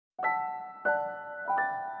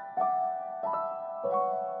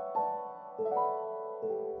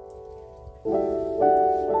Hey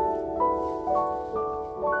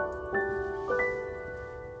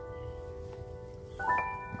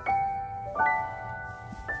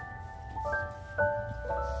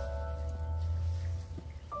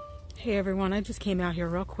everyone, I just came out here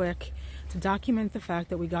real quick to document the fact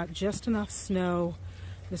that we got just enough snow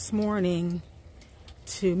this morning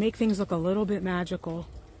to make things look a little bit magical.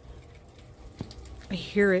 I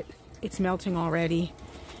hear it. It's melting already.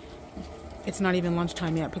 It's not even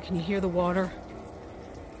lunchtime yet, but can you hear the water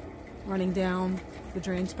running down the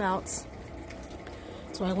drain spouts?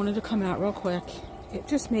 So I wanted to come out real quick. It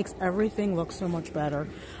just makes everything look so much better.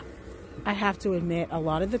 I have to admit, a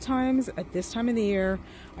lot of the times at this time of the year,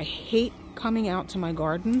 I hate coming out to my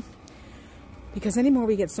garden because anymore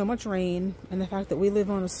we get so much rain, and the fact that we live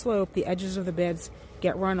on a slope, the edges of the beds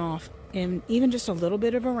get run off, and even just a little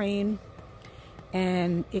bit of a rain,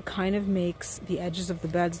 and it kind of makes the edges of the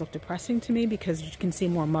beds look depressing to me because you can see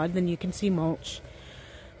more mud than you can see mulch.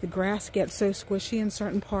 The grass gets so squishy in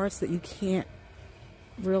certain parts that you can't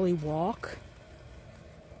really walk.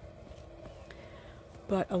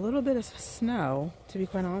 But a little bit of snow, to be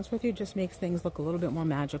quite honest with you, just makes things look a little bit more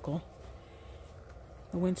magical.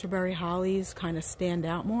 The winterberry hollies kind of stand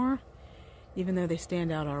out more, even though they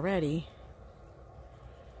stand out already.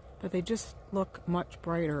 But they just look much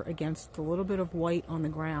brighter against the little bit of white on the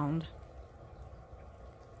ground.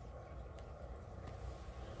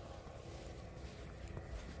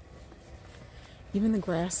 Even the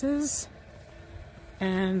grasses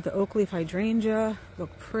and the oak leaf hydrangea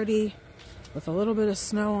look pretty, with a little bit of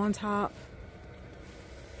snow on top.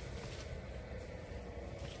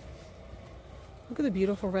 Look at the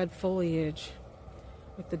beautiful red foliage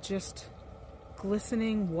with the just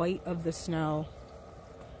glistening white of the snow.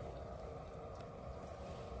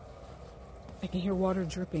 I can hear water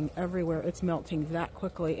dripping everywhere. It's melting that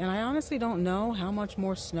quickly. And I honestly don't know how much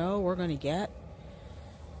more snow we're going to get.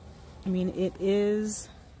 I mean, it is,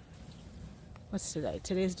 what's today?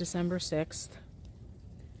 Today's December 6th.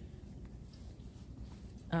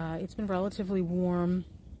 It's been relatively warm.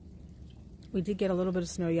 We did get a little bit of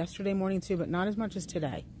snow yesterday morning too, but not as much as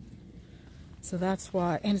today. So that's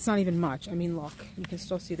why, and it's not even much. I mean, look, you can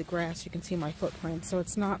still see the grass, you can see my footprint. So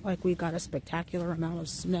it's not like we got a spectacular amount of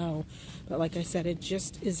snow. But like I said, it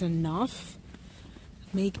just is enough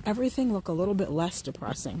to make everything look a little bit less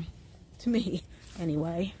depressing. To me,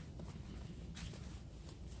 anyway.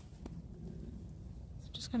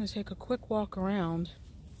 So just gonna take a quick walk around.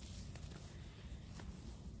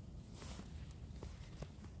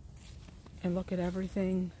 And look at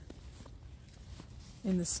everything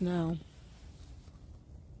in the snow.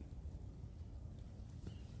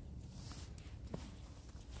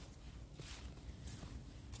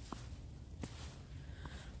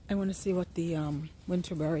 I want to see what the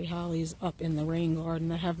winterberry hollies up in the rain garden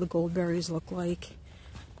that have the gold berries look like,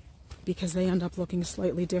 because they end up looking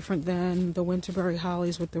slightly different than the winterberry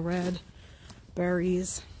hollies with the red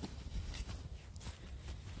berries.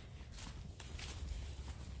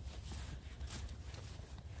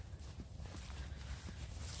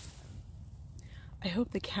 I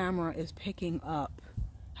hope the camera is picking up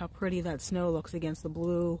how pretty that snow looks against the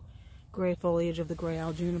blue-gray foliage of the gray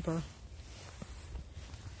owl juniper.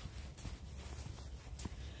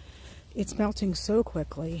 It's melting so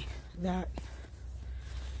quickly that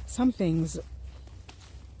some things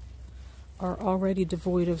are already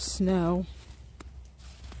devoid of snow.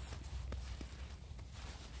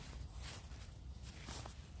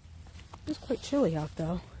 It's quite chilly out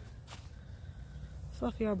though.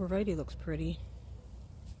 Fluffy arborvitae looks pretty.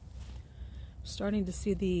 Starting to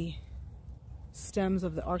see the stems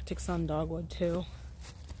of the Arctic sun dogwood too.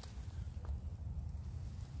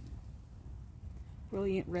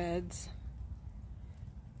 Brilliant reds,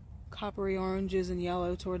 coppery oranges and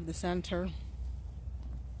yellow toward the center.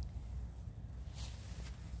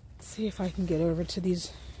 Let's see if I can get over to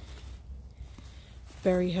these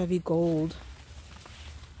very heavy gold.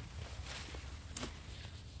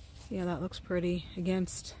 Yeah, that looks pretty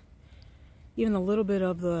against even a little bit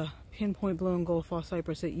of the pinpoint blue and gold fall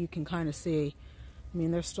cypress that you can kind of see. I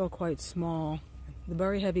mean, they're still quite small. The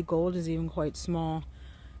very heavy gold is even quite small.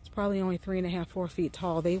 It's probably only 3.5, 4 feet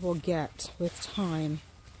tall. They will get, with time,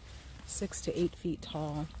 6 to 8 feet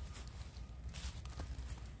tall.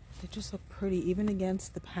 They just look pretty, even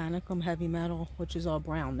against the panicum heavy metal, which is all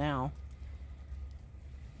brown now.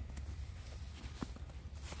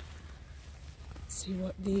 Let's see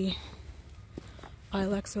what the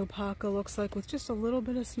Ilex opaca looks like with just a little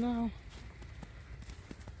bit of snow.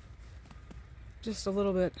 Just a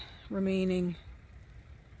little bit remaining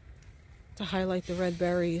to highlight the red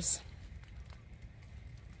berries.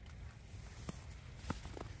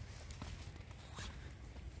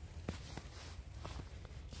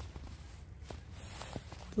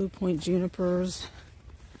 Blue Point junipers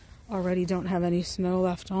already don't have any snow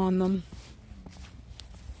left on them.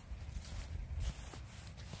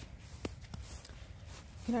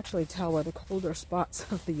 You can actually tell where the colder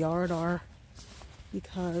spots of the yard are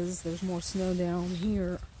because there's more snow down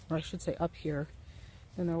here, or I should say up here,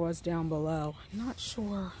 than there was down below. I'm not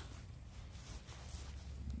sure.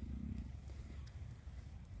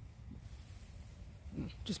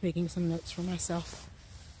 Just making some notes for myself.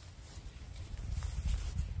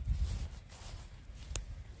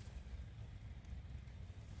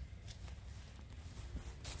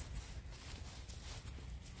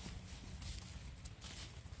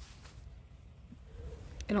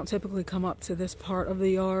 I don't typically come up to this part of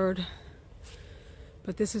the yard,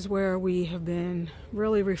 but this is where we have been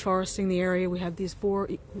really reforesting the area. We had these 4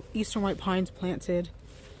 eastern white pines planted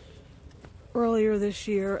earlier this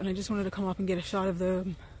year, and I just wanted to come up and get a shot of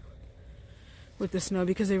them with the snow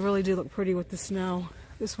because they really do look pretty with the snow.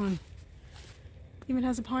 This one even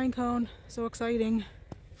has a pine cone. So exciting.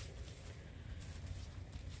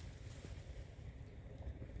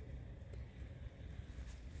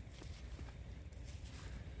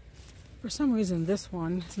 For some reason, this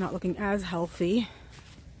one is not looking as healthy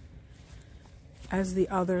as the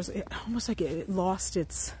others. It almost like it lost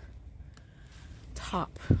its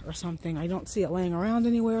top or something. I don't see it laying around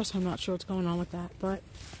anywhere, so I'm not sure what's going on with that. But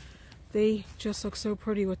they just look so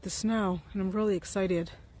pretty with the snow, and I'm really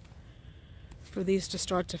excited for these to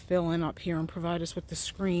start to fill in up here and provide us with the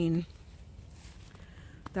screen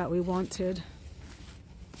that we wanted.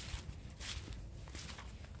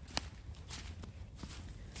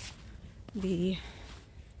 The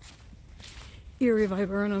Erie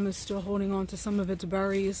viburnum is still holding on to some of its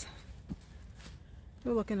berries.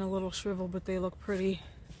 They're looking a little shriveled, but they look pretty.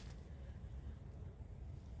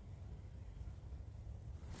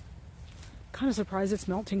 Kind of surprised it's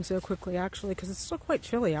melting so quickly, actually, because it's still quite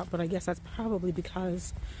chilly out, but I guess that's probably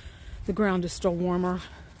because the ground is still warmer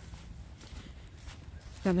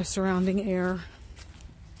than the surrounding air.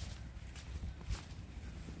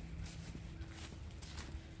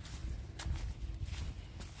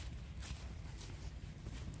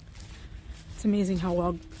 It's amazing how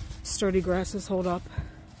well sturdy grasses hold up,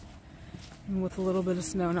 and with a little bit of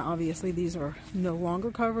snow. Now obviously these are no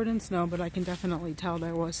longer covered in snow, but I can definitely tell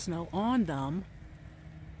there was snow on them.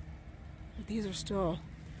 But these are still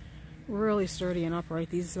really sturdy and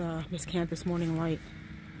upright. These Miscanthus Morning Light,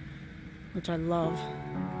 which I love.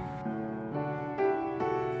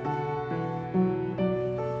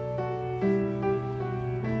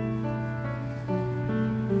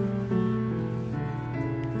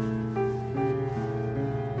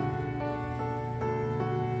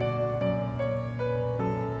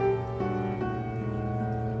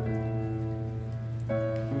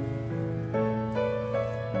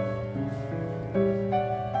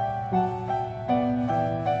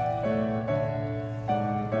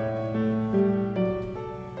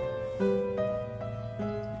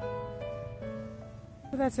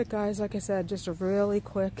 That's it, guys. Like I said, just a really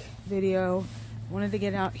quick video. Wanted to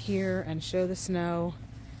get out here and show the snow.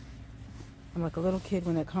 I'm like a little kid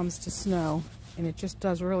when it comes to snow, and it just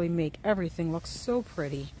does really make everything look so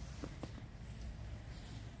pretty.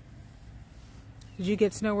 Did you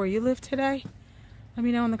get snow where you live today? Let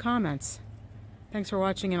me know in the comments. Thanks for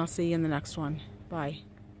watching, and I'll see you in the next one. Bye.